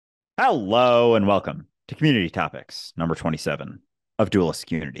Hello and welcome to Community Topics number 27 of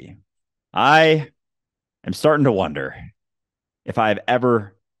Dualistic Unity. I am starting to wonder if I've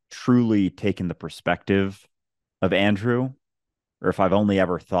ever truly taken the perspective of Andrew, or if I've only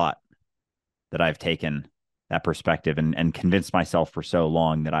ever thought that I've taken that perspective and convinced myself for so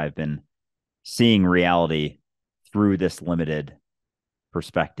long that I've been seeing reality through this limited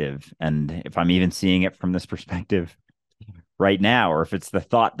perspective. And if I'm even seeing it from this perspective right now, or if it's the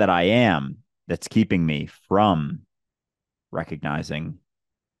thought that I am that's keeping me from recognizing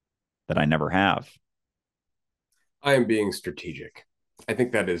that I never have. I am being strategic. I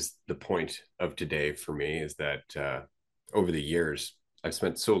think that is the point of today for me is that over the years, I've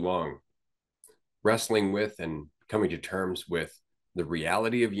spent so long wrestling with and coming to terms with the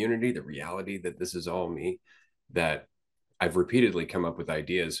reality of unity, the reality that this is all me, that I've repeatedly come up with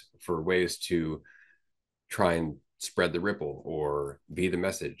ideas for ways to try and spread the ripple or be the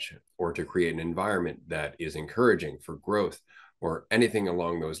message or to create an environment that is encouraging for growth or anything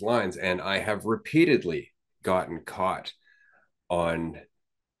along those lines. And I have repeatedly gotten caught on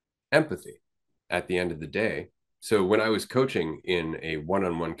empathy at the end of the day. So when I was coaching in a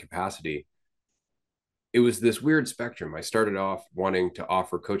one-on-one capacity, it was this weird spectrum. I started off wanting to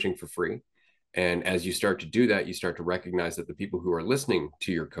offer coaching for free. And as you start to do that, you start to recognize that the people who are listening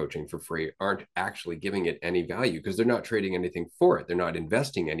to your coaching for free aren't actually giving it any value because they're not trading anything for it. They're not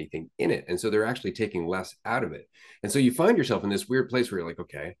investing anything in it. And so they're actually taking less out of it. And so you find yourself in this weird place where you're like,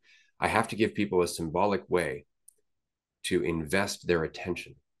 okay, I have to give people a symbolic way to invest their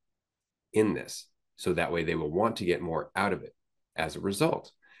attention in this. So that way they will want to get more out of it as a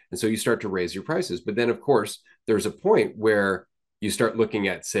result. And so you start to raise your prices. But then, of course, there's a point where you start looking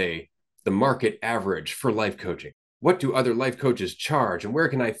at, say, the market average for life coaching. What do other life coaches charge and where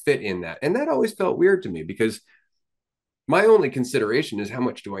can I fit in that? And that always felt weird to me because my only consideration is how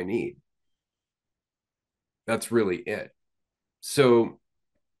much do I need? That's really it. So,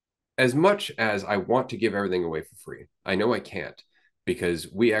 as much as I want to give everything away for free, I know I can't because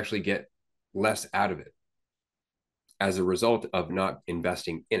we actually get less out of it as a result of not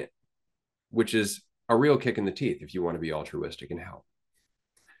investing in it, which is a real kick in the teeth if you want to be altruistic and help.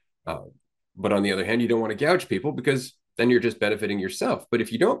 Uh, but on the other hand, you don't want to gouge people because then you're just benefiting yourself. But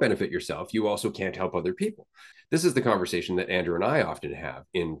if you don't benefit yourself, you also can't help other people. This is the conversation that Andrew and I often have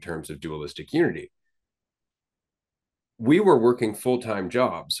in terms of dualistic unity. We were working full-time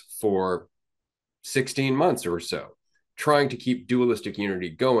jobs for 16 months or so, trying to keep dualistic unity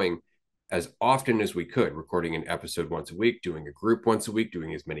going as often as we could, recording an episode once a week, doing a group once a week,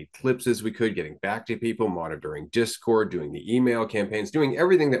 doing as many clips as we could, getting back to people, monitoring Discord, doing the email campaigns, doing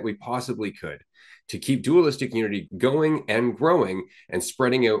everything that we possibly could to keep dualistic unity going and growing and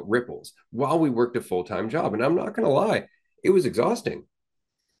spreading out ripples while we worked a full-time job. And I'm not going to lie, it was exhausting.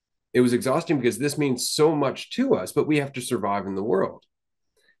 It was exhausting because this means so much to us, but we have to survive in the world.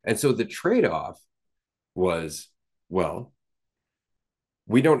 And so the trade-off was, well,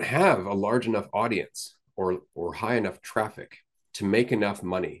 we don't have a large enough audience or high enough traffic to make enough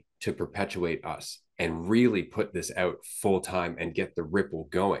money to perpetuate us and really put this out full time and get the ripple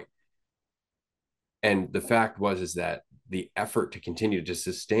going. And the fact was is that the effort to continue to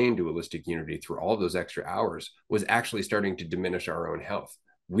sustain dualistic unity through all those extra hours was actually starting to diminish our own health.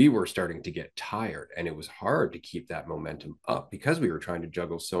 We were starting to get tired and it was hard to keep that momentum up because we were trying to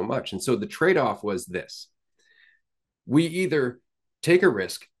juggle so much. And so the trade-off was this: we either take a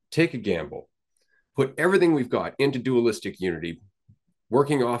risk, take a gamble, put everything we've got into dualistic unity,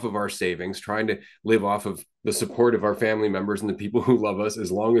 working off of our savings, trying to live off of the support of our family members and the people who love us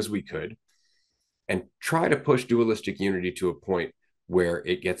as long as we could, and try to push dualistic unity to a point where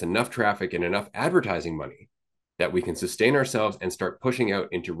it gets enough traffic and enough advertising money that we can sustain ourselves and start pushing out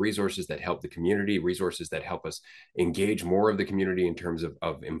into resources that help the community, resources that help us engage more of the community in terms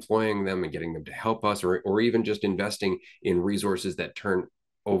of employing them and getting them to help us, or even just investing in resources that turn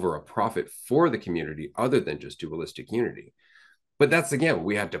over a profit for the community other than just dualistic unity. But that's, again,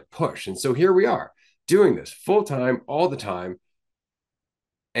 we had to push. And so here we are doing this full time, all the time.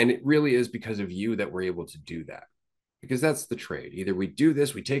 And it really is because of you that we're able to do that. Because that's the trade. Either we do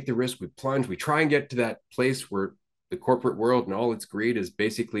this, we take the risk, we plunge, we try and get to that place where the corporate world and all its greed is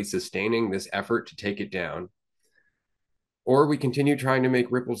basically sustaining this effort to take it down, or we continue trying to make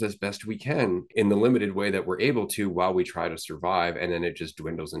ripples as best we can in the limited way that we're able to while we try to survive, and then it just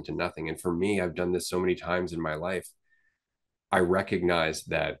dwindles into nothing. And for me, I've done this so many times in my life. I recognize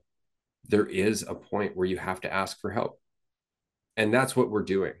that there is a point where you have to ask for help. And that's what we're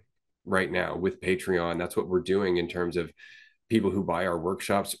doing right now with Patreon. That's what we're doing in terms of people who buy our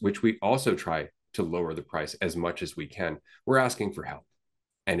workshops, which we also try to lower the price as much as we can. We're asking for help.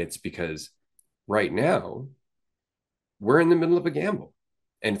 And it's because right now we're in the middle of a gamble.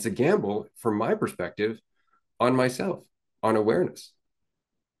 And it's a gamble, from my perspective, on myself, on awareness.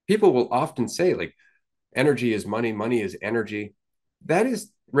 People will often say, like, energy is money, money is energy. That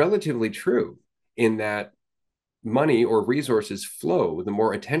is relatively true in that money or resources flow the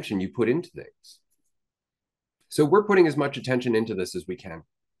more attention you put into things. So we're putting as much attention into this as we can.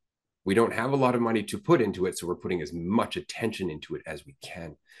 We don't have a lot of money to put into it, so we're putting as much attention into it as we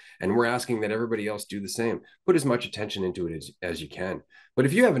can. And we're asking that everybody else do the same. Put as much attention into it as you can. But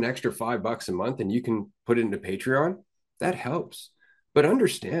if you have an extra $5 a month and you can put it into Patreon, that helps. But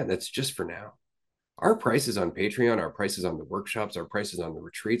understand that's just for now. Our prices on Patreon, our prices on the workshops, our prices on the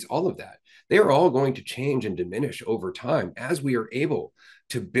retreats, all of that, they are all going to change and diminish over time as we are able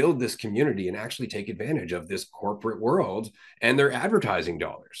to build this community and actually take advantage of this corporate world and their advertising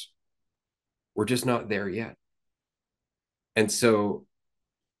dollars. We're just not there yet. And so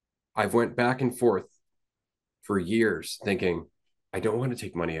I've went back and forth for years thinking, I don't want to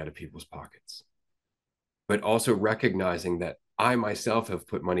take money out of people's pockets, but also recognizing that I myself have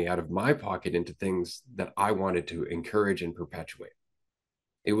put money out of my pocket into things that I wanted to encourage and perpetuate.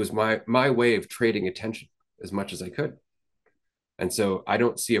 It was my way of trading attention as much as I could. And so I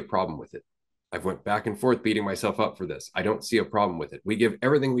don't see a problem with it. I've went back and forth beating myself up for this. I don't see a problem with it. We give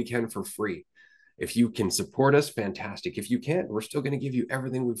everything we can for free. If you can support us, fantastic. If you can't, we're still going to give you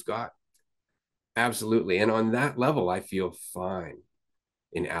everything we've got. Absolutely. And on that level, I feel fine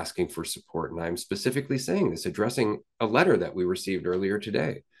in asking for support. And I'm specifically saying this, addressing a letter that we received earlier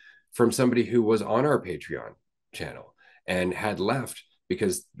today from somebody who was on our Patreon channel and had left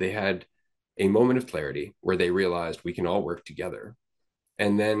because they had a moment of clarity where they realized we can all work together,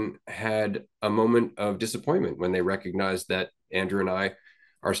 and then had a moment of disappointment when they recognized that Andrew and I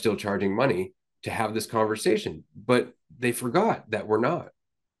are still charging money to have this conversation, but they forgot that we're not.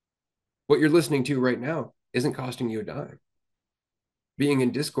 What you're listening to right now isn't costing you a dime. Being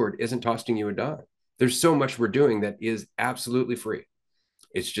in Discord isn't costing you a dime. There's so much we're doing that is absolutely free.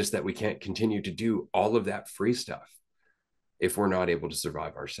 It's just that we can't continue to do all of that free stuff if we're not able to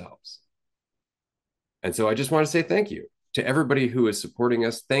survive ourselves. And so I just want to say thank you to everybody who is supporting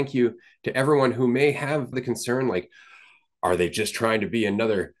us. Thank you to everyone who may have the concern, like, are they just trying to be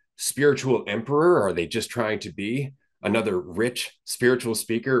another spiritual emperor? Are they just trying to be another rich spiritual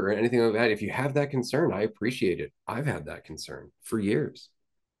speaker or anything like that? If you have that concern, I appreciate it. I've had that concern for years,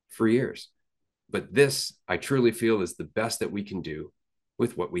 for years. But this, I truly feel, is the best that we can do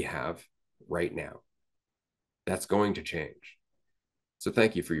with what we have right now. That's going to change. So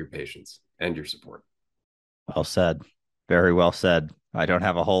thank you for your patience and your support. Well said. Very well said. I don't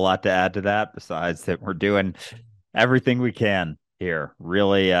have a whole lot to add to that besides that we're doing everything we can here.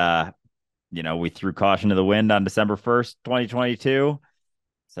 Really, we threw caution to the wind on December 1st, 2022.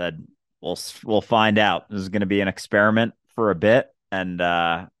 Said we'll find out. This is going to be an experiment for a bit and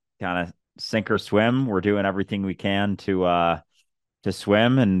kind of sink or swim. We're doing everything we can to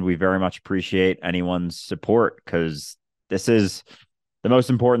swim, and we very much appreciate anyone's support because this is the most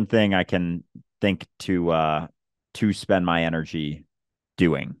important thing I can think to spend my energy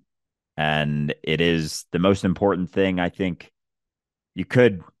doing. And it is the most important thing I think you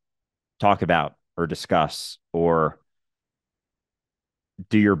could talk about or discuss or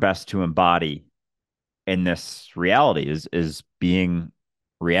do your best to embody in this reality is being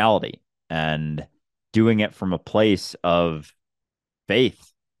reality and doing it from a place of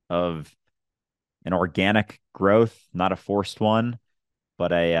faith, of an organic growth, not a forced one,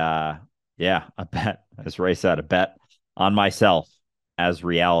 but a bet, as Ray said, a bet on myself as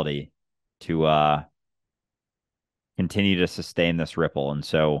reality to continue to sustain this ripple. And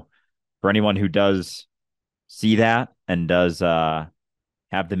so for anyone who does see that and does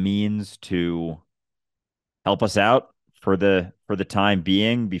have the means to help us out for the time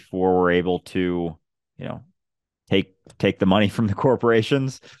being before we're able to, take the money from the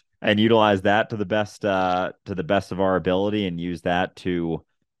corporations and utilize that to the best of our ability and use that to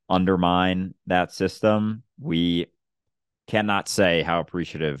undermine that system, we cannot say how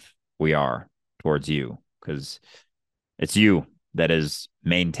appreciative we are towards you because it's you that is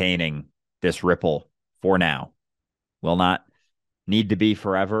maintaining this ripple for now. Will not need to be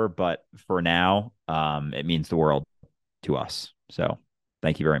forever, but for now, it means the world to us. So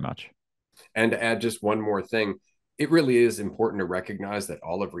thank you very much. And to add just one more thing, it really is important to recognize that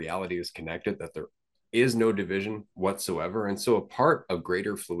all of reality is connected, that there is no division whatsoever. And so a part of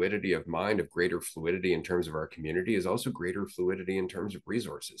greater fluidity of mind, of greater fluidity in terms of our community, is also greater fluidity in terms of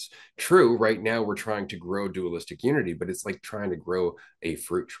resources. True, right now we're trying to grow dualistic unity, but it's like trying to grow a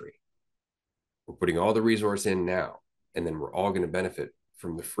fruit tree. We're putting all the resource in now, and then we're all going to benefit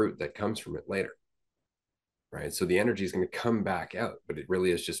from the fruit that comes from it later. Right. So the energy is going to come back out, but it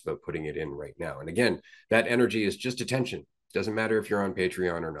really is just about putting it in right now. And again, that energy is just attention. It doesn't matter if you're on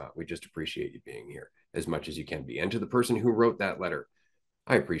Patreon or not. We just appreciate you being here as much as you can be. And to the person who wrote that letter,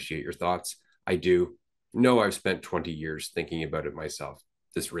 I appreciate your thoughts. I do. No, I've spent 20 years thinking about it myself.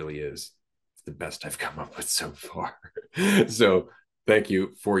 This really is the best I've come up with so far. So thank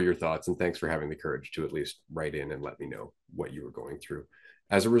you for your thoughts. And thanks for having the courage to at least write in and let me know what you were going through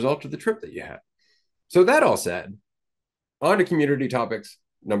as a result of the trip that you had. So that all said, on to community topics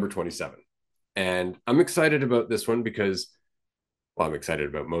number 27. And I'm excited about this one because, well, I'm excited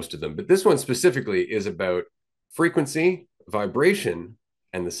about most of them, but this one specifically is about frequency, vibration,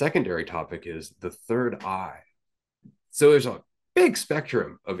 and the secondary topic is the third eye. So there's a big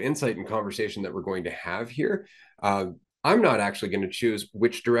spectrum of insight and conversation that we're going to have here. I'm not actually going to choose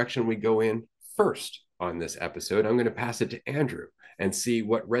which direction we go in first on this episode. I'm going to pass it to Andrew and see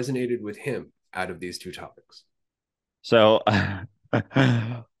what resonated with him out of these two topics. So I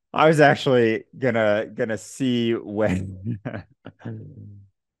was actually gonna see when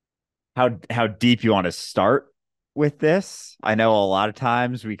how deep you want to start with this. I know a lot of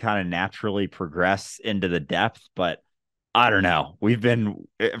times we kind of naturally progress into the depth, but I don't know. We've been,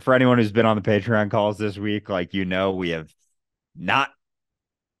 for anyone who's been on the Patreon calls this week, like, we have not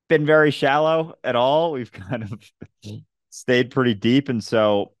been very shallow at all. We've kind of stayed pretty deep. And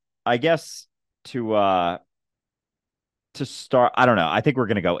so I guess to start, I don't know. I think we're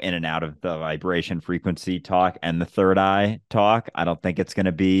going to go in and out of the vibration frequency talk and the third eye talk. I don't think it's going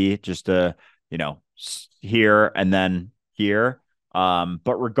to be just here and then here.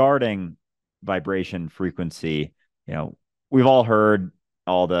 But regarding vibration frequency, we've all heard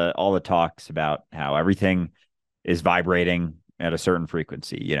all the talks about how everything is vibrating at a certain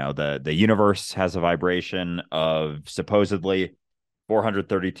frequency. The universe has a vibration of supposedly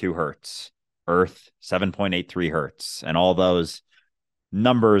 432 hertz. Earth 7.83 hertz, and all those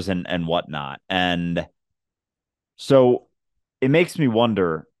numbers and whatnot. And so it makes me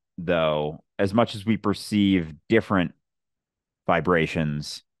wonder, though, as much as we perceive different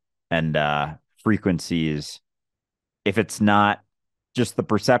vibrations and frequencies, if it's not just the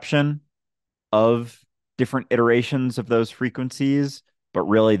perception of different iterations of those frequencies, but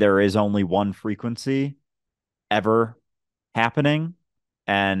really there is only one frequency ever happening.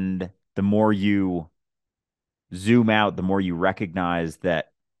 And the more you zoom out, the more you recognize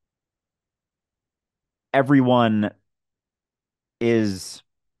that everyone is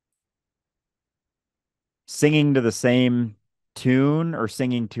singing to the same tune or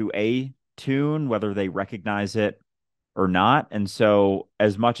singing to a tune, whether they recognize it or not. And so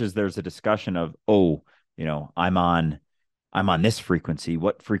as much as there's a discussion of, I'm on this frequency,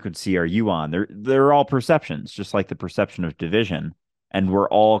 what frequency are you on? They're all perceptions, just like the perception of division. And we're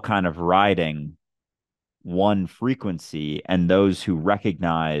all kind of riding one frequency, and those who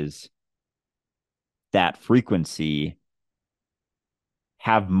recognize that frequency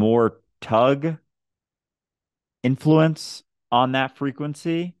have more tug influence on that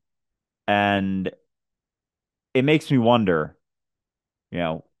frequency. And it makes me wonder,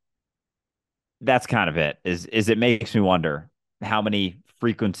 that's kind of it, is it makes me wonder how many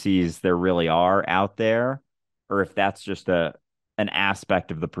frequencies there really are out there, or if that's just an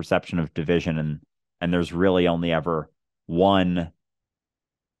aspect of the perception of division, and there's really only ever one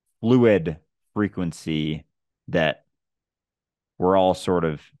fluid frequency that we're all sort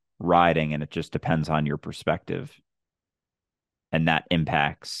of riding, and it just depends on your perspective, and that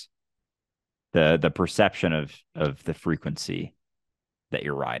impacts the perception of the frequency that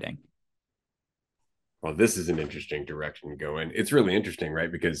you're riding. Well, this is an interesting direction to go in. It's really interesting,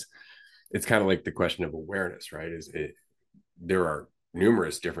 right? Because it's kind of like the question of awareness, right? There are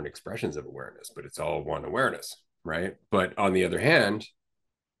numerous different expressions of awareness, but it's all one awareness, right? But on the other hand,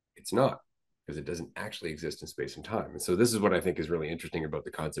 it's not, because it doesn't actually exist in space and time. And so this is what I think is really interesting about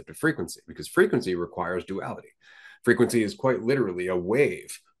the concept of frequency, because frequency requires duality. Frequency is quite literally a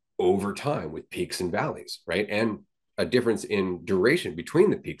wave over time with peaks and valleys, right? And a difference in duration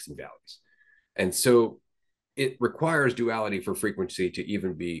between the peaks and valleys. And so it requires duality for frequency to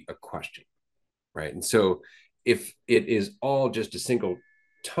even be a question, right? And so if it is all just a single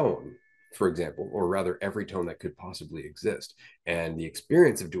tone, for example, or rather every tone that could possibly exist, and the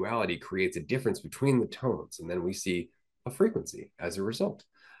experience of duality creates a difference between the tones, and then we see a frequency as a result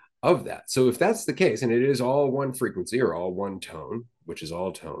of that. So if that's the case, and it is all one frequency or all one tone, which is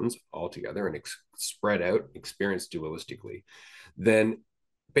all tones all together and spread out, experienced dualistically, then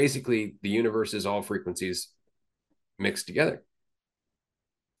basically the universe is all frequencies mixed together.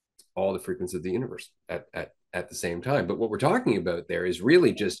 All the frequencies of the universe at at the same time. But what we're talking about there is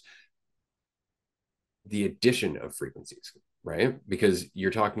really just the addition of frequencies, right? Because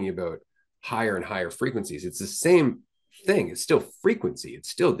you're talking about higher and higher frequencies. It's the same thing. It's still frequency. It's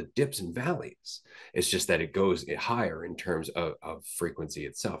still the dips and valleys. It's just that it goes higher in terms of frequency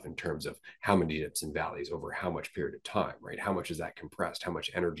itself, in terms of how many dips and valleys over how much period of time, right? How much is that compressed? How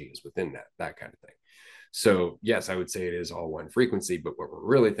much energy is within that kind of thing. So yes, I would say it is all one frequency, but what we're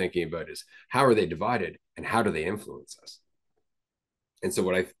really thinking about is how are they divided and how do they influence us? And so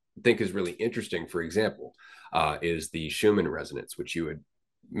what I think is really interesting, for example, is the Schumann resonance, which you had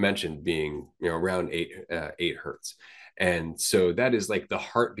mentioned being around 8 hertz. And so that is like the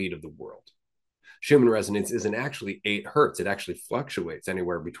heartbeat of the world. Schumann resonance isn't actually 8 hertz. It actually fluctuates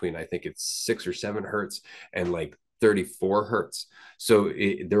anywhere between, I think it's 6 or 7 hertz and like 34 hertz. So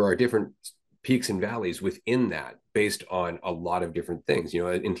there are different peaks and valleys within that based on a lot of different things,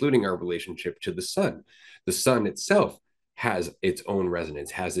 including our relationship to the sun. The sun itself has its own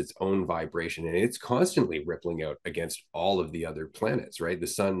resonance, has its own vibration, and it's constantly rippling out against all of the other planets, right? The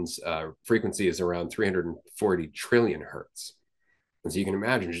sun's frequency is around 340 trillion hertz. And so you can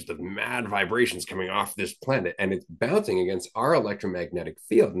imagine just the mad vibrations coming off this planet, and it's bouncing against our electromagnetic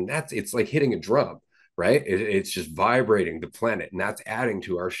field. And it's like hitting a drum, right? It's just vibrating the planet, and that's adding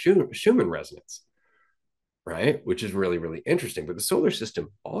to our Schumann resonance, right? Which is really, really interesting. But the solar system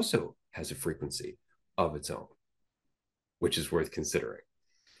also has a frequency of its own, which is worth considering.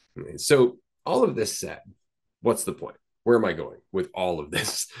 So all of this said, what's the point? Where am I going with all of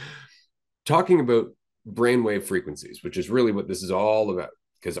this? Talking about brainwave frequencies, which is really what this is all about,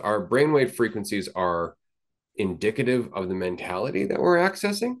 because our brainwave frequencies are indicative of the mentality that we're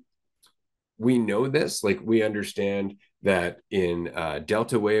accessing. We know this, like we understand that in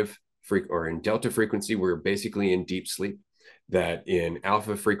delta wave or in delta frequency, we're basically in deep sleep, that in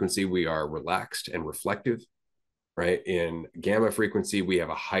alpha frequency, we are relaxed and reflective, right? In gamma frequency, we have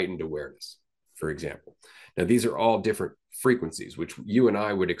a heightened awareness, for example. Now, these are all different frequencies, which you and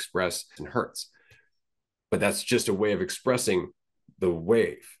I would express in hertz, but that's just a way of expressing the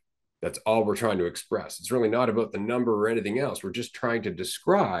wave. That's all we're trying to express. It's really not about the number or anything else. We're just trying to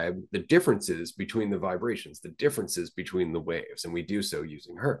describe the differences between the vibrations, the differences between the waves, and we do so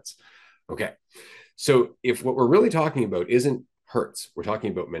using hertz. Okay, so if what we're really talking about isn't hertz, we're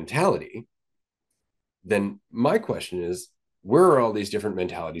talking about mentality, then my question is, where are all these different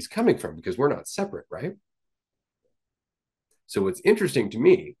mentalities coming from? Because we're not separate, right? So what's interesting to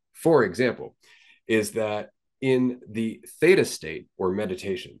me, for example, is that in the theta state or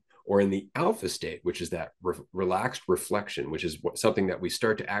meditation, or in the alpha state, which is that relaxed reflection, which is something that we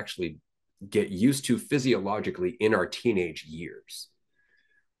start to actually get used to physiologically in our teenage years.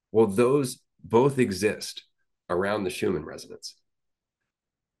 Well, those both exist around the Schumann resonance.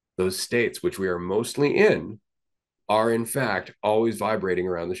 Those states, which we are mostly in, are in fact always vibrating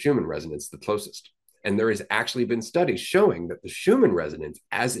around the Schumann resonance the closest. And there has actually been studies showing that the Schumann resonance,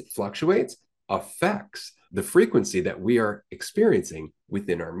 as it fluctuates, affects the frequency that we are experiencing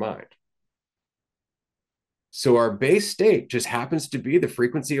within our mind. So our base state just happens to be the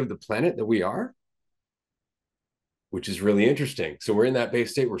frequency of the planet that we are, which is really interesting. So we're in that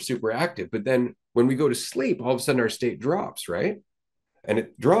base state, we're super active, but then when we go to sleep, all of a sudden our state drops, right? And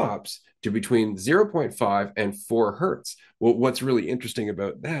it drops to between 0.5 and 4 hertz. Well, what's really interesting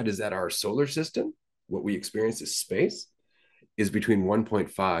about that is that our solar system, what we experience as space, is between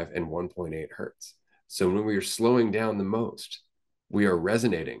 1.5 and 1.8 hertz. So when we are slowing down the most, we are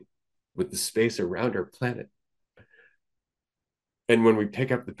resonating with the space around our planet. And when we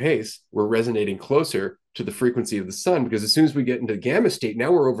pick up the pace, we're resonating closer to the frequency of the sun, because as soon as we get into the gamma state,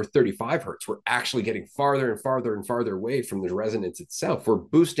 now we're over 35 hertz. We're actually getting farther and farther and farther away from the resonance itself. We're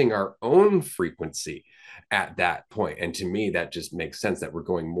boosting our own frequency at that point. And to me, that just makes sense that we're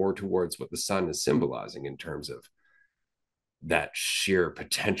going more towards what the sun is symbolizing in terms of that sheer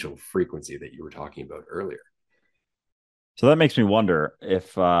potential frequency that you were talking about earlier. So that makes me wonder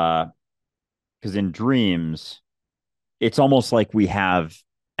if, because in dreams, it's almost like we have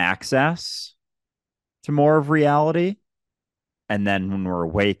access to more of reality. And then when we're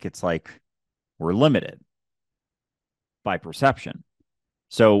awake, it's like we're limited by perception.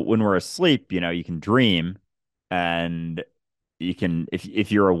 So when we're asleep, you can dream, and you can,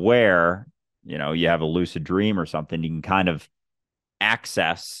 if you're aware, you have a lucid dream or something, you can kind of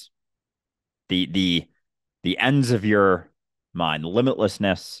access the ends of your mind, the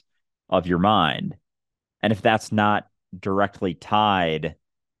limitlessness of your mind. And if that's not directly tied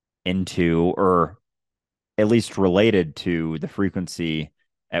into, or at least related to, the frequency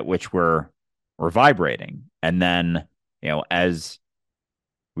at which we're vibrating, and then as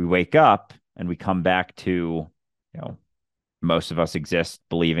we wake up, and we come back to, most of us exist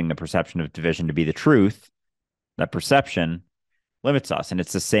believing the perception of division to be the truth, that perception limits us. And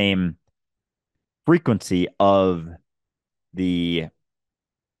it's the same frequency of the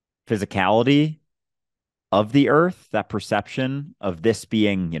physicality of the earth, that perception of this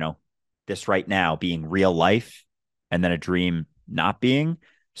being, this right now being real life, and then a dream not being.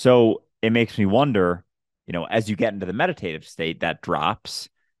 So it makes me wonder, as you get into the meditative state, that drops.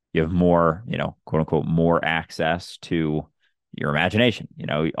 You have more, quote unquote, more access to your imagination.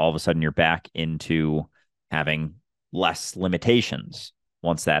 All of a sudden you're back into having less limitations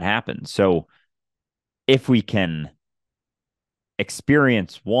once that happens. So if we can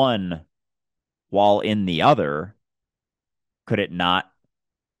experience one while in the other, could it not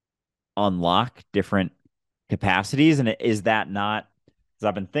unlock different capacities? And is that not, because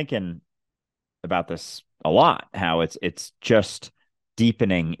I've been thinking about this a lot, how it's just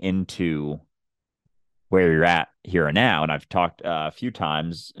deepening into where you're at here and now. And I've talked a few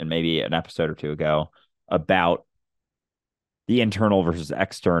times, and maybe an episode or two ago, about the internal versus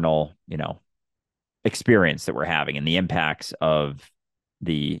external, experience that we're having, and the impacts of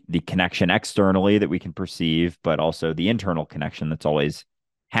the connection externally that we can perceive, but also the internal connection that's always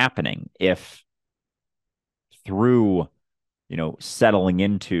happening. If through, settling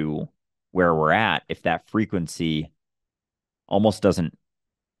into where we're at, if that frequency almost doesn't,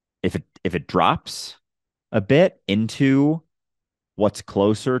 if it drops a bit into what's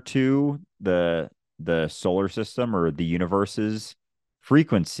closer to the solar system or the universe's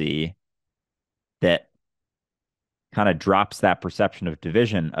frequency, that kind of drops that perception of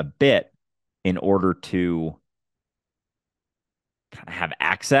division a bit in order to kind of have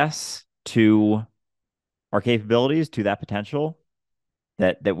access to our capabilities, to that potential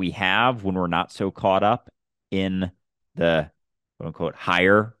that we have when we're not so caught up in the quote unquote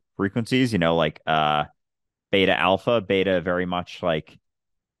higher frequencies, like beta alpha, beta very much like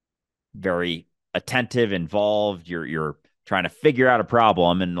very attentive, involved. You're trying to figure out a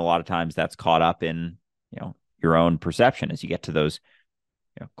problem, and a lot of times that's caught up in, your own perception as you get to those,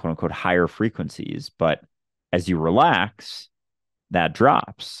 quote unquote higher frequencies. But as you relax, that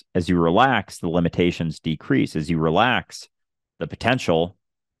drops. As you relax, the limitations decrease. As you relax, the potential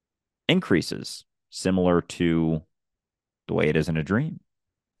increases, similar to the way it is in a dream.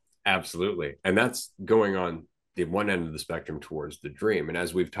 Absolutely. And that's going on the one end of the spectrum towards the dream. And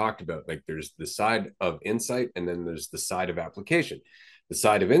as we've talked about, like there's the side of insight and then there's the side of application. The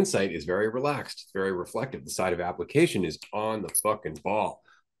side of insight is very relaxed, it's very reflective. The side of application is on the fucking ball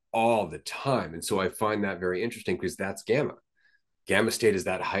all the time. And so I find that very interesting because that's gamma. Gamma state is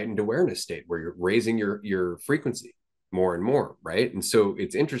that heightened awareness state where you're raising your frequency more and more, right? And so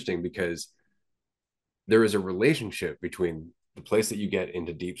it's interesting because there is a relationship between the place that you get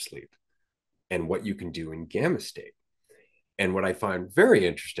into deep sleep and what you can do in gamma state. And what I find very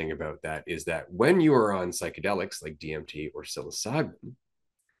interesting about that is that when you are on psychedelics like DMT or psilocybin,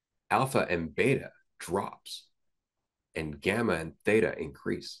 alpha and beta drops and gamma and theta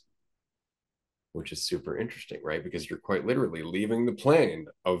increase, which is super interesting, right? Because you're quite literally leaving the plane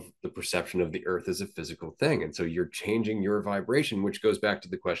of the perception of the earth as a physical thing. And so you're changing your vibration, which goes back to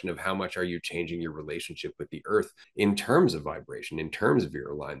the question of how much are you changing your relationship with the earth in terms of vibration, in terms of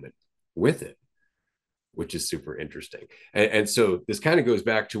your alignment with it, which is super interesting. And so this kind of goes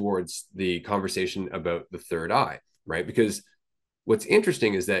back towards the conversation about the third eye, right? Because what's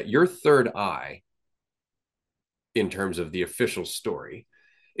interesting is that your third eye, in terms of the official story,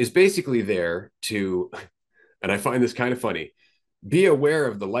 is basically there to, and I find this kind of funny, be aware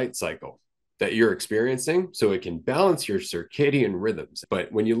of the light cycle that you're experiencing so it can balance your circadian rhythms.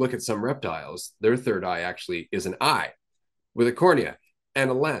 But when you look at some reptiles, their third eye actually is an eye with a cornea and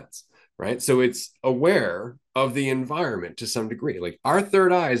a lens, right? So it's aware of the environment to some degree. Like our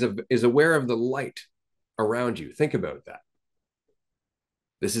third eye is aware of the light around you. Think about that.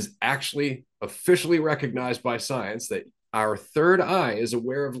 This is actually officially recognized by science that our third eye is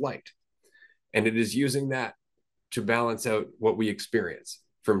aware of light, and it is using that to balance out what we experience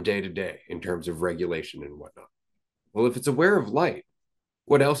from day to day in terms of regulation and whatnot. Well, if it's aware of light,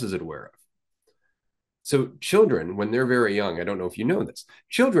 what else is it aware of? So children, when they're very young, I don't know if you know this,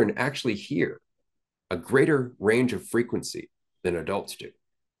 children actually hear a greater range of frequency than adults do.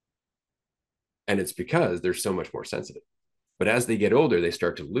 And it's because they're so much more sensitive. But as they get older, they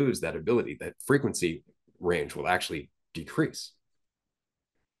start to lose that ability. That frequency range will actually decrease.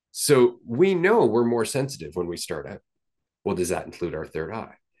 So we know we're more sensitive when we start out. Well, does that include our third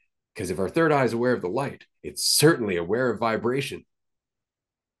eye? Because if our third eye is aware of the light, it's certainly aware of vibration.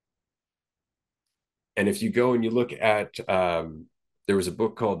 And if you go and you look at There was a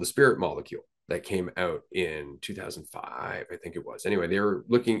book called The Spirit Molecule that came out in 2005, I think it was. Anyway, they were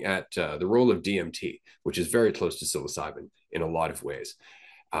looking at the role of DMT, which is very close to psilocybin in a lot of ways.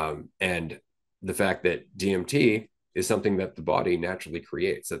 And the fact that DMT is something that the body naturally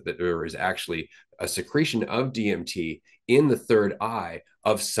creates, that there is actually a secretion of DMT in the third eye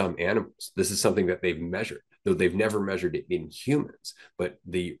of some animals. This is something that they've measured, though they've never measured it in humans. But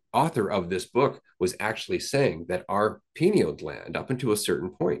the author of this book was actually saying that our pineal gland, up until a certain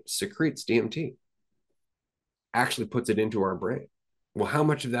point, secretes DMT, actually puts it into our brain. Well, how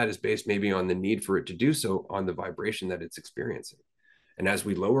much of that is based maybe on the need for it to do so on the vibration that it's experiencing? And as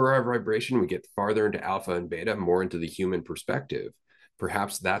we lower our vibration, we get farther into alpha and beta, more into the human perspective.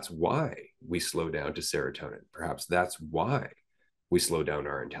 Perhaps that's why we slow down to serotonin. Perhaps that's why we slow down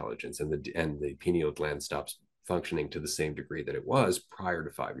our intelligence, and the pineal gland stops functioning to the same degree that it was prior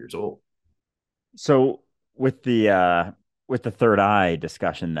to 5 years old. So with the third eye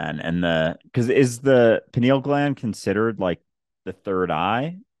discussion then, and because is the pineal gland considered like the third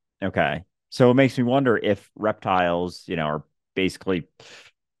eye? Okay. So it makes me wonder if reptiles, are basically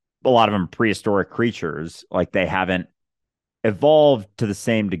a lot of them prehistoric creatures, like they haven't evolved to the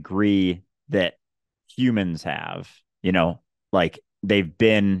same degree that humans have, like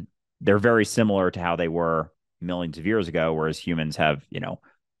they're very similar to how they were millions of years ago, whereas humans have,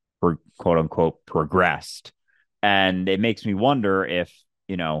 quote unquote progressed. And it makes me wonder if,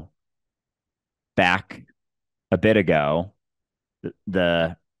 back a bit ago,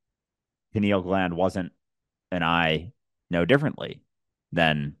 the pineal gland wasn't an eye no differently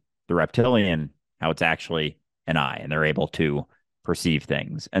than the reptilian, how it's actually an eye and they're able to perceive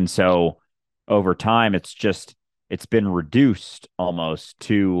things. And so over time, it's been reduced almost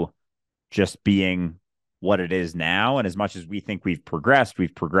to just being what it is now. And as much as we think we've progressed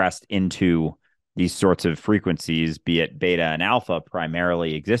into these sorts of frequencies, be it beta and alpha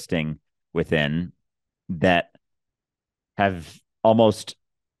primarily existing within, that have almost,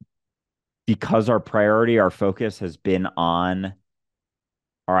 because our priority, our focus has been on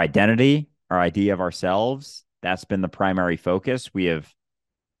our identity, our idea of ourselves. That's been the primary focus. We have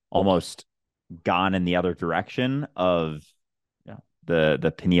almost gone in the other direction of,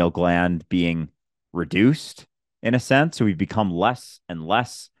 the pineal gland being reduced in a sense. So we've become less and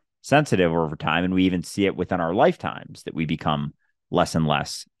less sensitive over time. And we even see it within our lifetimes that we become less and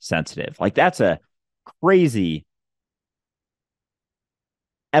less sensitive. Like that's a crazy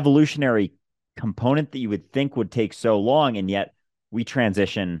evolutionary component that you would think would take so long. And yet we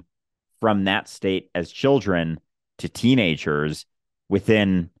transition from that state as children to teenagers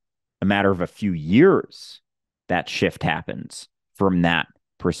within a matter of a few years. That shift happens from that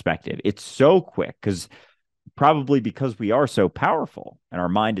perspective. It's so quick probably because we are so powerful and our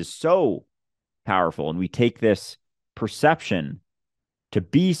mind is so powerful and we take this perception to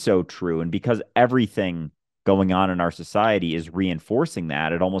be so true. And because everything going on in our society is reinforcing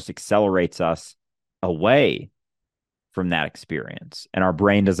that, it almost accelerates us away from that experience. And our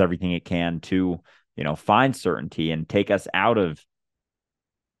brain does everything it can to, find certainty and take us out of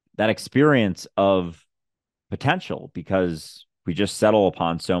that experience of potential because we just settle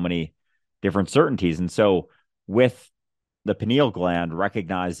upon so many different certainties. And so with the pineal gland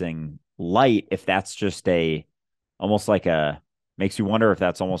recognizing light, if that's just almost like makes you wonder if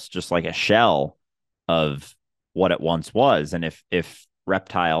that's almost just like a shell of what it once was. And if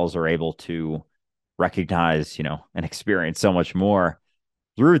reptiles are able to recognize, and experience so much more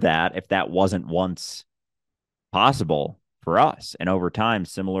through that, if that wasn't once possible for us. And over time,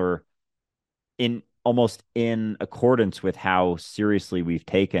 similar in almost in accordance with how seriously we've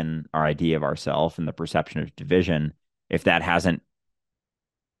taken our idea of ourselves and the perception of division, if that hasn't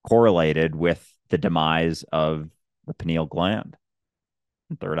correlated with the demise of the pineal gland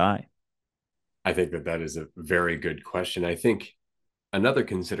and third eye. I think that is a very good question. I think another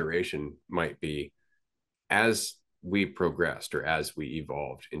consideration might be, as we progressed or as we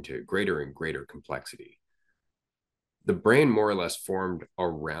evolved into greater and greater complexity, the brain more or less formed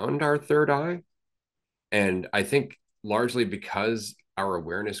around our third eye. And I think largely because our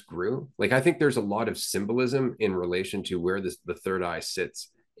awareness grew, like I think there's a lot of symbolism in relation to where the third eye sits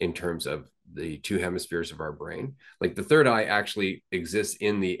in terms of the two hemispheres of our brain. Like the third eye actually exists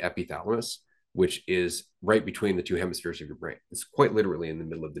in the epithalamus, which is right between the two hemispheres of your brain. It's quite literally in the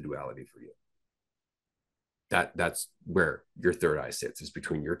middle of the duality for you. That's where your third eye sits, is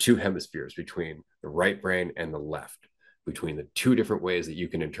between your two hemispheres, between the right brain and the left, between the two different ways that you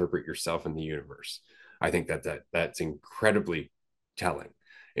can interpret yourself and the universe. I think that's incredibly telling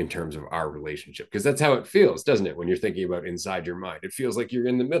in terms of our relationship, because that's how it feels, doesn't it? When you're thinking about inside your mind, it feels like you're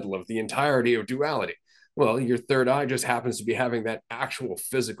in the middle of the entirety of duality. Well, your third eye just happens to be having that actual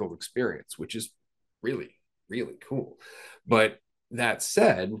physical experience, which is really, really cool. But that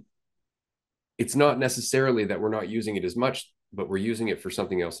said, it's not necessarily that we're not using it as much, but we're using it for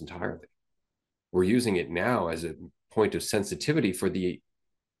something else entirely. We're using it now as a point of sensitivity for the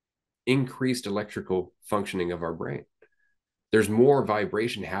increased electrical functioning of our brain. There's more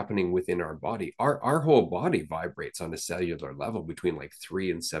vibration happening within our body. Our whole body vibrates on a cellular level between like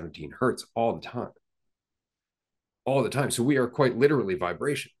 3 and 17 hertz all the time. All the time. So we are quite literally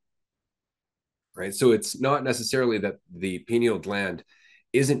vibration, right? So it's not necessarily that the pineal gland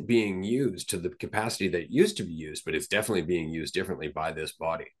isn't being used to the capacity that it used to be used, but it's definitely being used differently by this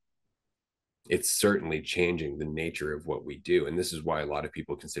body. It's certainly changing the nature of what we do. And this is why a lot of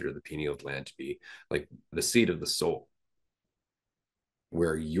people consider the pineal gland to be like the seat of the soul,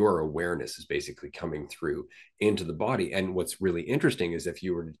 where your awareness is basically coming through into the body. And what's really interesting is if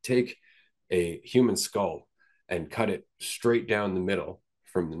you were to take a human skull and cut it straight down the middle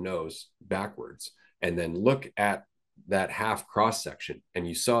from the nose backwards, and then look at that half cross section, and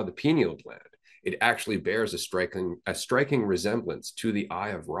you saw the pineal gland, it actually bears a striking resemblance to the Eye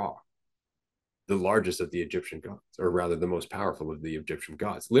of Ra, the largest of the Egyptian gods, or rather the most powerful of the Egyptian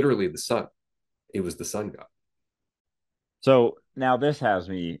gods, literally the sun. It was the sun god. So now this has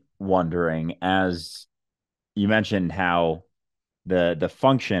me wondering, as you mentioned how the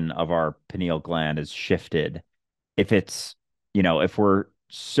function of our pineal gland is shifted. If it's, if we're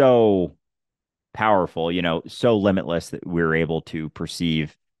so powerful, so limitless that we're able to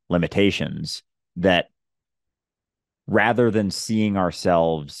perceive limitations, that rather than seeing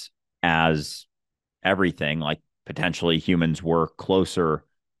ourselves as everything, like potentially humans were closer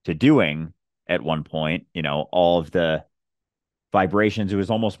to doing at one point, all of the vibrations, it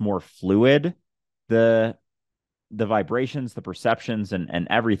was almost more fluid. The vibrations, the perceptions, and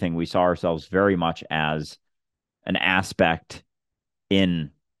everything, we saw ourselves very much as an aspect in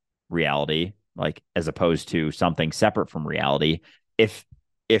reality, like as opposed to something separate from reality. If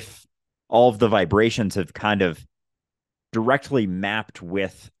all of the vibrations have kind of directly mapped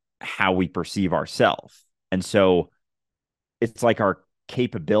with how we perceive ourselves. And so it's like our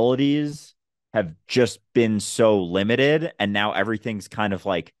capabilities have just been so limited, and now everything's kind of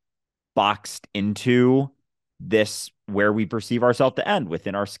like boxed into this where we perceive ourselves to end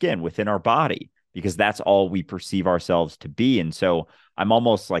within our skin, within our body, because that's all we perceive ourselves to be. And so I'm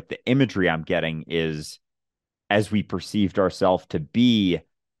almost like the imagery I'm getting is as we perceived ourselves to be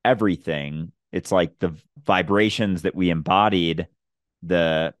everything, it's like the vibrations that we embodied,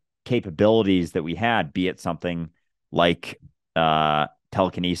 the capabilities that we had, be it something like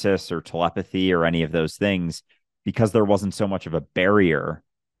telekinesis or telepathy or any of those things, because there wasn't so much of a barrier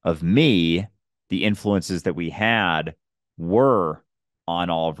of me, the influences that we had were on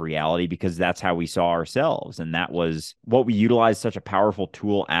all of reality because that's how we saw ourselves. And that was what we utilized such a powerful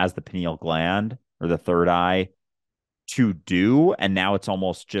tool as the pineal gland or the third eye to do. And now it's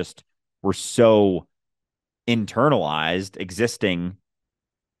almost just we're so internalized, existing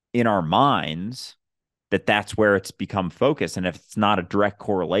in our minds, that that's where it's become focused. And if it's not a direct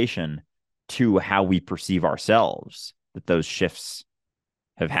correlation to how we perceive ourselves, that those shifts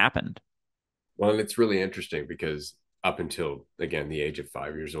have happened. Well, and it's really interesting because up until, again, the age of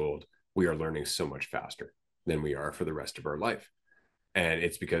 5 years old, we are learning so much faster than we are for the rest of our life. And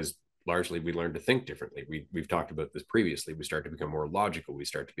it's because largely we learn to think differently. We've talked about this previously. We start to become more logical. We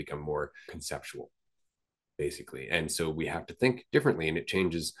start to become more conceptual, basically. And so we have to think differently, and it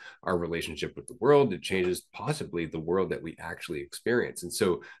changes our relationship with the world. It changes possibly the world that we actually experience. And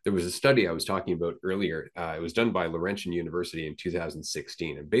so there was a study I was talking about earlier. It was done by Laurentian University in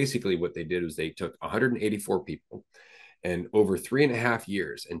 2016. And basically what they did was they took 184 people and over 3.5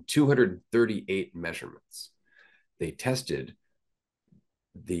 years and 238 measurements, they tested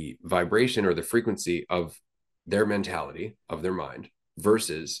the vibration or the frequency of their mentality, of their mind,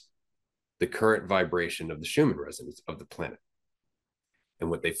 versus the current vibration of the Schumann resonance of the planet. And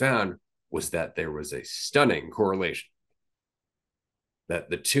what they found was that there was a stunning correlation,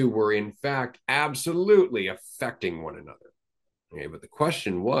 that the two were in fact absolutely affecting one another. Okay, but the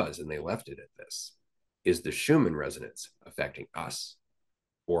question was, and they left it at this, is the Schumann resonance affecting us,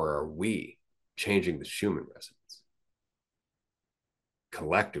 or are we changing the Schumann resonance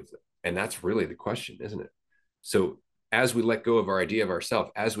collectively? And that's really the question, isn't it? So as we let go of our idea of ourselves,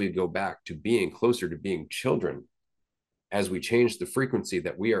 as we go back to being closer to being children, as we change the frequency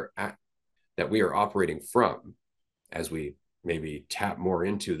that we are at, that we are operating from, as we maybe tap more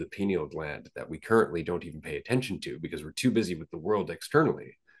into the pineal gland that we currently don't even pay attention to because we're too busy with the world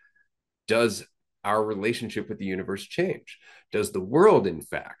externally, does our relationship with the universe change? Does the world, in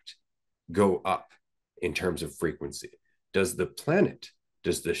fact, go up in terms of frequency? Does the planet,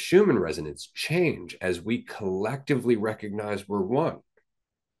 does the Schumann resonance change as we collectively recognize we're one?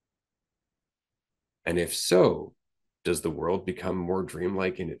 And if so, does the world become more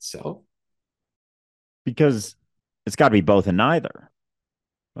dreamlike in itself? Because it's got to be both and neither,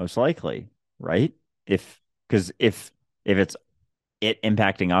 most likely, right? If because if it's it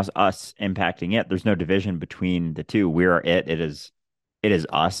impacting us impacting it, there's no division between the two. We are it, it is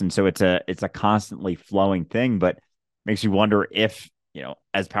us. And so it's a constantly flowing thing, but makes you wonder if,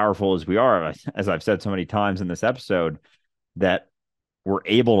 as powerful as we are, as I've said so many times in this episode, that we're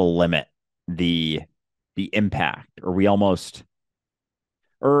able to limit the impact, or we almost,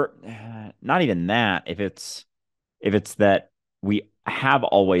 or not even that, if it's that we have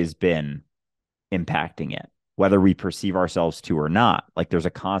always been impacting it, whether we perceive ourselves to or not. Like there's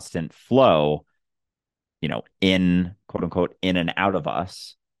a constant flow, in quote unquote, in and out of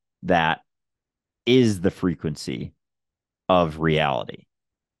us, that is the frequency of reality,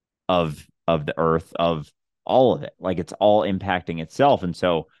 of the earth, of all of it. Like it's all impacting itself. And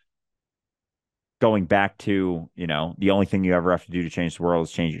so going back to, the only thing you ever have to do to change the world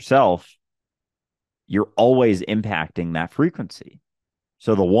is change yourself. You're always impacting that frequency.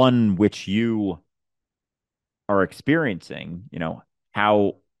 So the one which you are experiencing,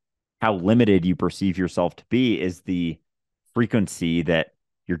 how limited you perceive yourself to be is the frequency that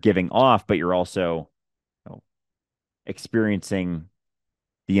you're giving off, but you're also, experiencing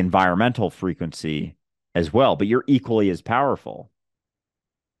the environmental frequency as well. But you're equally as powerful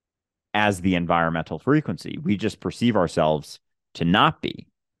as the environmental frequency. We just perceive ourselves to not be,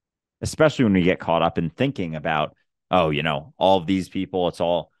 especially when we get caught up in thinking about, oh, all of these people, it's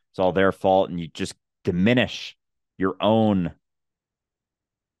all their fault, and you just diminish your own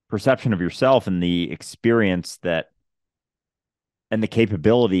perception of yourself and the experience that and the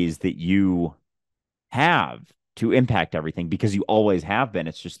capabilities that you have to impact everything, because you always have been.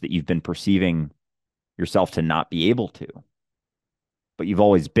 It's just that you've been perceiving yourself to not be able to, but you've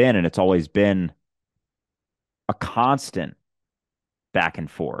always been, and it's always been a constant back and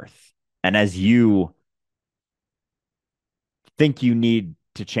forth. And as you think you need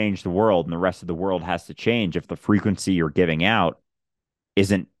to change the world and the rest of the world has to change, if the frequency you're giving out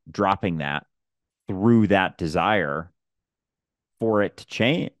isn't dropping that through that desire for it to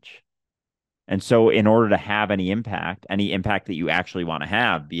change. And so in order to have any impact that you actually want to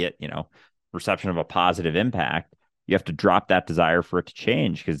have, be it, perception of a positive impact, you have to drop that desire for it to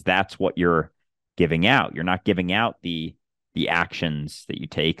change, because that's what you're giving out. You're not giving out the actions that you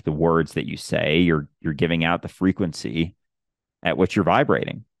take, the words that you say. You're giving out the frequency at which you're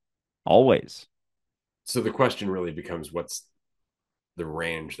vibrating always. So the question really becomes, what's the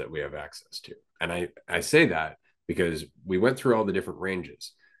range that we have access to? And I say that because we went through all the different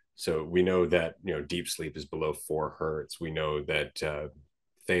ranges. So we know that, deep sleep is below 4 hertz. We know that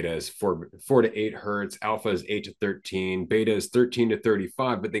theta is 4 to 8 hertz, alpha is 8 to 13, beta is 13 to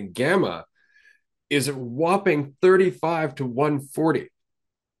 35, but then gamma is a whopping 35 to 140.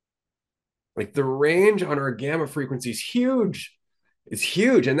 Like the range on our gamma frequency is huge. It's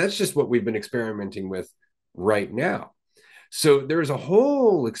huge. And that's just what we've been experimenting with right now. So there's a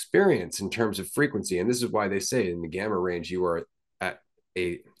whole experience in terms of frequency. And this is why they say in the gamma range, you are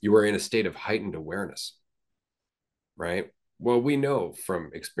in a state of heightened awareness, right? Well, we know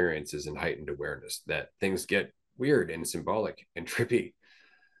from experiences in heightened awareness that things get weird and symbolic and trippy.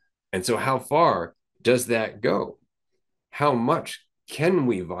 And so how far does that go? How much can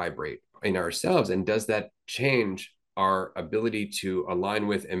we vibrate in ourselves? And does that change our ability to align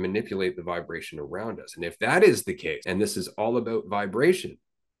with and manipulate the vibration around us? And if that is the case, and this is all about vibration,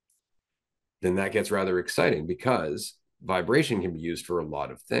 then that gets rather exciting, because vibration can be used for a lot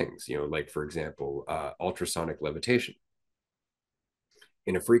of things, like, for example, ultrasonic levitation.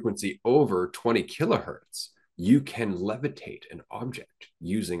 In a frequency over 20 kilohertz, you can levitate an object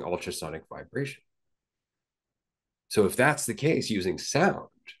using ultrasonic vibration. So if that's the case, using sound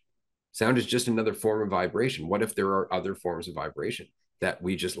is just another form of vibration. What if there are other forms of vibration that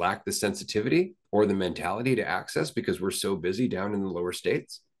we just lack the sensitivity or the mentality to access because we're so busy down in the lower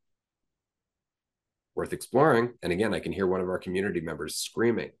states? Worth exploring. And again, I can hear one of our community members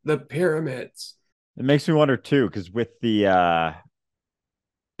screaming, the pyramids. It makes me wonder too, because with the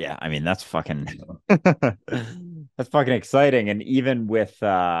yeah, I mean that's fucking that's fucking exciting. And even with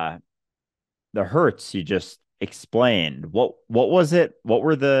the hertz you just explained, what was it? What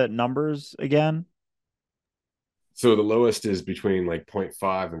were the numbers again? So the lowest is between like zero point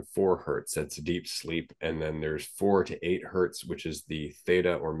 0.5 and 4 hertz. That's deep sleep. And then there's 4 to 8 hertz, which is the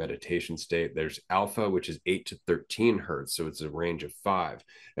theta or meditation state. There's alpha, which is 8 to 13 hertz. So it's a range of 5.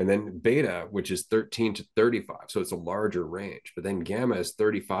 And then beta, which is 13 to 35. So it's a larger range. But then gamma is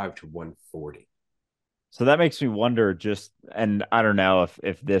 35 to 140. So that makes me wonder just, and I don't know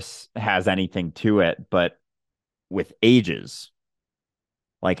if this has anything to it, but with ages,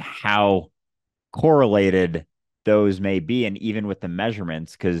 like how correlated those may be, and even with the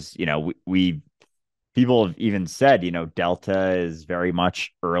measurements, because we people have even said, delta is very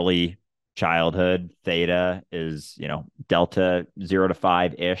much early childhood, theta is, delta 0 to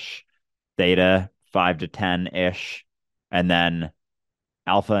 5 ish, theta 5 to 10 ish, and then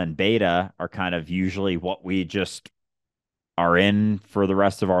alpha and beta are kind of usually what we just are in for the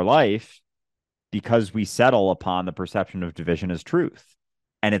rest of our life because we settle upon the perception of division as truth.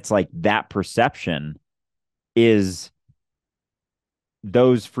 And it's like that perception is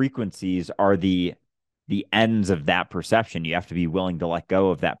those frequencies are the ends of that perception. You have to be willing to let go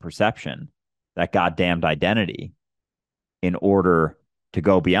of that perception, that goddamned identity, in order to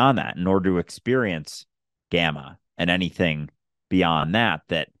go beyond that, in order to experience gamma and anything beyond that,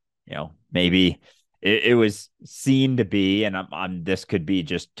 maybe it was seen to be, and this could be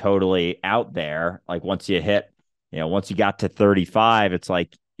just totally out there. Like once you hit, once you got to 35, it's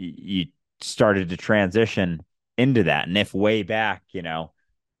like you started to transition into that. And if way back,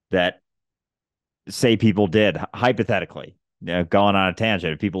 that say people did hypothetically, going on a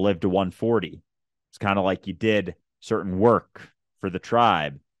tangent, if people lived to 140, it's kind of like you did certain work for the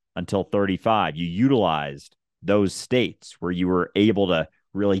tribe until 35. You utilized those states where you were able to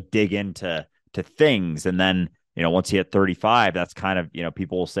really dig into things. And then, once you hit 35, that's kind of,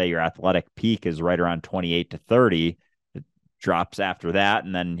 people will say your athletic peak is right around 28 to 30. It drops after that,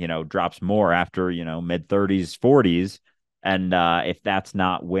 and then, drops more after, mid 30s, 40s. And if that's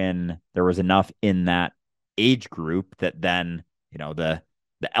not when there was enough in that age group that then, the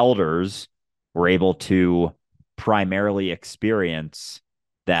elders were able to primarily experience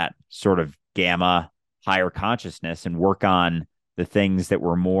that sort of gamma higher consciousness and work on the things that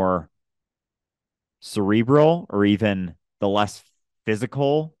were more cerebral, or even the less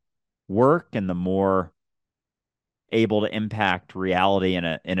physical work and the more able to impact reality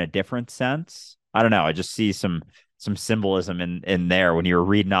in a different sense. I don't know. I just see some symbolism in there when you were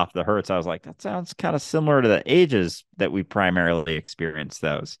reading off the hertz. I was like, that sounds kind of similar to the ages that we primarily experience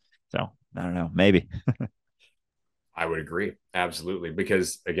those. So I don't know, maybe. I would agree. Absolutely.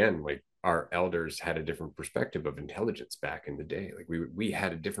 Because again, like our elders had a different perspective of intelligence back in the day. Like we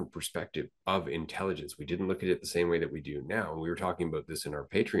had a different perspective of intelligence. We didn't look at it the same way that we do now. And we were talking about this in our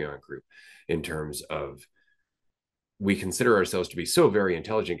Patreon group in terms of we consider ourselves to be so very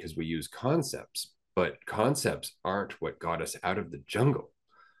intelligent because we use concepts, but concepts aren't what got us out of the jungle.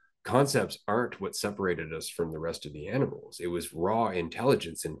 Concepts aren't what separated us from the rest of the animals. It was raw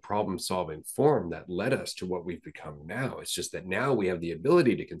intelligence in problem solving form that led us to what we've become now. It's just that now we have the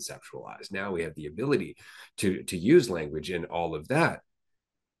ability to conceptualize. Now we have the ability to use language and all of that.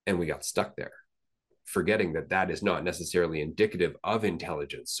 And we got stuck there, forgetting that that is not necessarily indicative of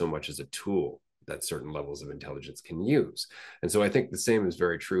intelligence so much as a tool that certain levels of intelligence can use. And so I think the same is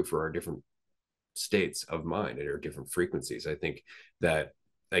very true for our different states of mind and our different frequencies. I think that,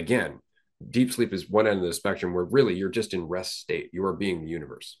 again, deep sleep is one end of the spectrum where really you're just in rest state. You are being the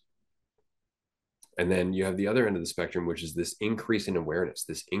universe. And then you have the other end of the spectrum, which is this increase in awareness,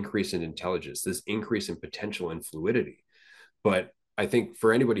 this increase in intelligence, this increase in potential and fluidity. But I think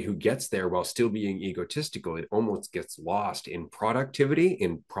for anybody who gets there while still being egotistical, it almost gets lost in productivity,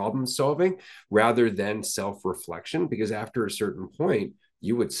 in problem solving, rather than self reflection, because after a certain point,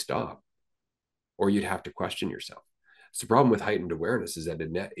 you would stop or you'd have to question yourself. So the problem with heightened awareness is that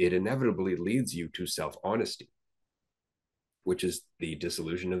it inevitably leads you to self honesty, which is the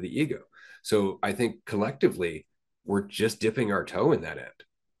dissolution of the ego. So I think collectively, we're just dipping our toe in that end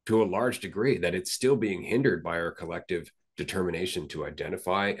to a large degree, that it's still being hindered by our collective determination to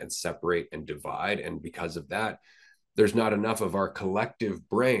identify and separate and divide. And because of that, there's not enough of our collective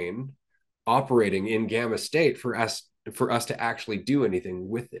brain operating in gamma state for us to actually do anything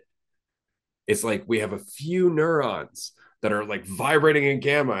with it. It's like we have a few neurons that are like vibrating in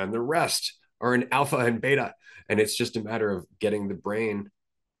gamma and the rest are in alpha and beta. And it's just a matter of getting the brain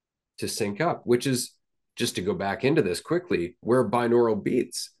to sync up, which is, just to go back into this quickly, where binaural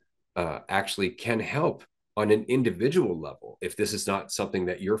beats actually can help on an individual level. If this is not something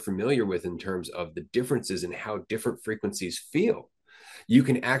that you're familiar with in terms of the differences in how different frequencies feel, you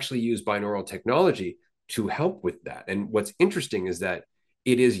can actually use binaural technology to help with that. And what's interesting is that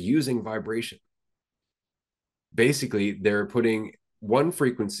it is using vibration. basically they're putting one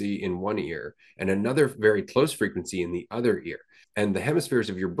frequency in one ear and another very close frequency in the other ear. And the hemispheres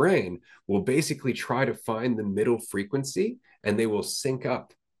of your brain will basically try to find the middle frequency and they will sync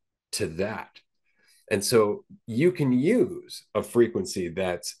up to that. And so you can use a frequency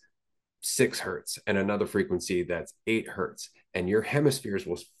that's 6 hertz and another frequency that's 8 hertz, and your hemispheres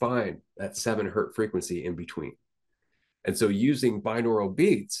will find that 7 hertz frequency in between. And so using binaural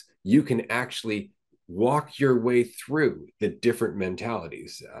beats, you can actually walk your way through the different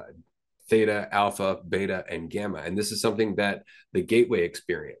mentalities, theta, alpha, beta, and gamma. And this is something that the Gateway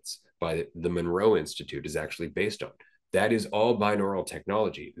Experience by the Monroe Institute is actually based on. That is all binaural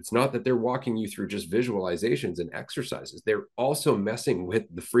technology. It's not that they're walking you through just visualizations and exercises. They're also messing with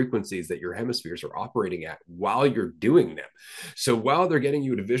the frequencies that your hemispheres are operating at while you're doing them. So while they're getting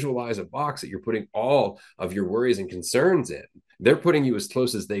you to visualize a box that you're putting all of your worries and concerns in, they're putting you as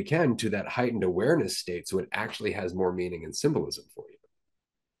close as they can to that heightened awareness state so it actually has more meaning and symbolism for you.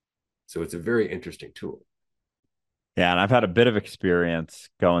 So it's a very interesting tool. Yeah, and I've had a bit of experience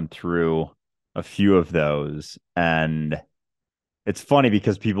going through a few of those, and it's funny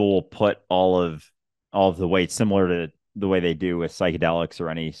because people will put all of the weight similar to the way they do with psychedelics or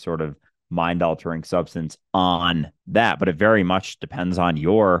any sort of mind altering substance on that, but it very much depends on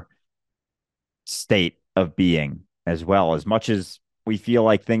your state of being as well. As much as we feel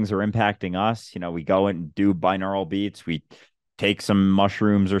like things are impacting us, we go and do binaural beats, we take some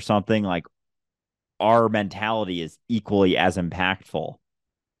mushrooms or something, like our mentality is equally as impactful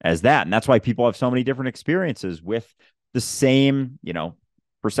as that. And that's why people have so many different experiences with the same,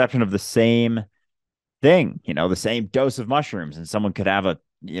 perception of the same thing, the same dose of mushrooms. And someone could have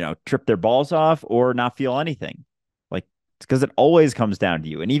trip their balls off or not feel anything. Like, it's because it always comes down to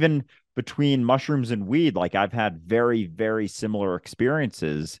you. And even between mushrooms and weed, like I've had very, very similar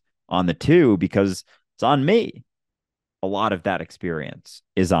experiences on the two because it's on me. A lot of that experience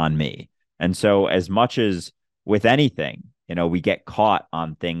is on me. And so, as much as with anything, we get caught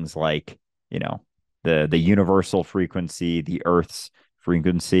on things like, the universal frequency, the Earth's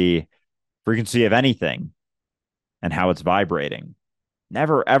frequency of anything and how it's vibrating.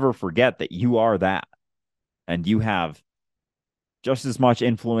 Never, ever forget that you are that. And you have just as much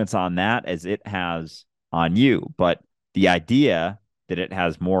influence on that as it has on you. But the idea that it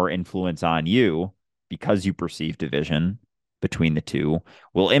has more influence on you because you perceive division between the two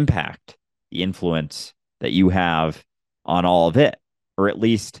will impact the influence that you have on all of it, or at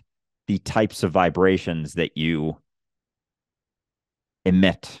least the types of vibrations that you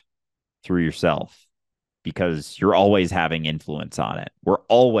emit through yourself, because you're always having influence on it. We're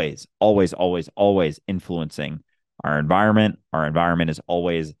always, always, always, always influencing our environment. Our environment is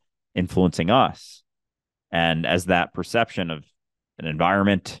always influencing us. And as that perception of an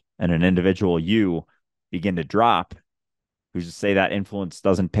environment and an individual you begin to drop, who's to say that influence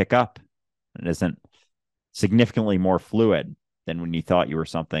doesn't pick up and isn't significantly more fluid than when you thought you were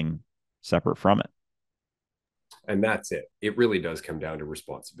something separate from it? And that's it. It really does come down to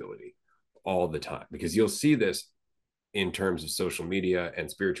responsibility all the time, because you'll see this in terms of social media and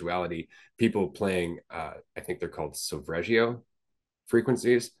spirituality, people playing, I think they're called Solfeggio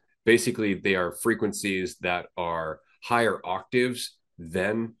frequencies. Basically, they are frequencies that are higher octaves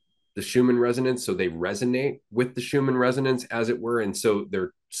than the Schumann resonance. So they resonate with the Schumann resonance, as it were. And so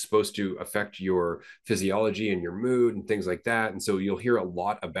they're supposed to affect your physiology and your mood and things like that. And so you'll hear a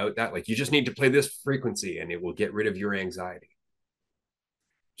lot about that. Like, you just need to play this frequency and it will get rid of your anxiety.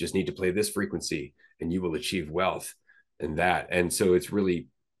 Just need to play this frequency and you will achieve wealth and that. And so it's really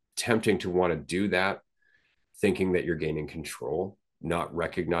tempting to want to do that, thinking that you're gaining control, not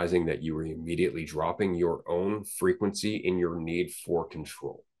recognizing that you were immediately dropping your own frequency in your need for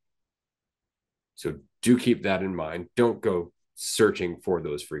control. So do keep that in mind. Don't go searching for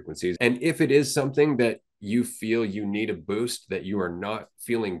those frequencies. And if it is something that you feel you need a boost, that you are not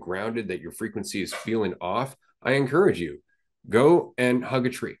feeling grounded, that your frequency is feeling off, I encourage you, go and hug a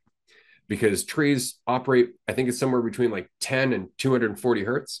tree, because trees operate, I think it's somewhere between like 10 and 240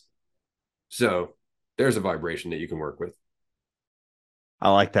 hertz. So there's a vibration that you can work with. I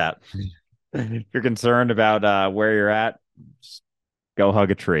like that. If you're concerned about where you're at, just go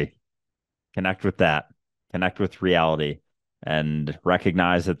hug a tree. Connect with that. Connect with reality and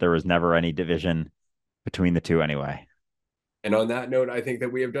recognize that there was never any division between the two anyway. And on that note, I think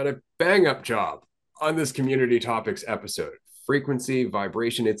that we have done a bang up job on this community topics episode. Frequency,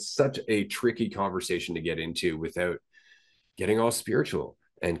 vibration, it's such a tricky conversation to get into without getting all spiritual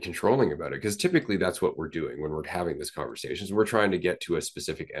and controlling about it, because typically that's what we're doing when we're having this conversation. We're trying to get to a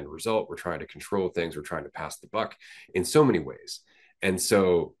specific end result. We're trying to control things. We're trying to pass the buck in so many ways. And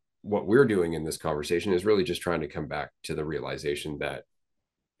so what we're doing in this conversation is really just trying to come back to the realization that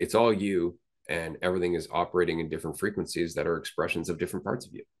it's all you, and everything is operating in different frequencies that are expressions of different parts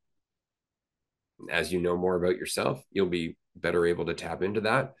of you. As you know more about yourself, you'll be better able to tap into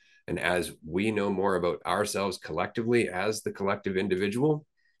that. And as we know more about ourselves collectively as the collective individual,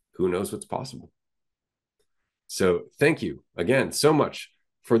 who knows what's possible. So thank you again so much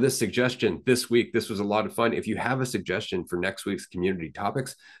for this suggestion this week. This was a lot of fun. If you have a suggestion for next week's community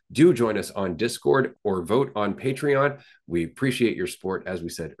topics, do join us on Discord or vote on Patreon. We appreciate your support, as we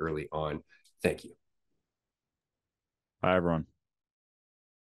said early on. Thank you. Bye, everyone.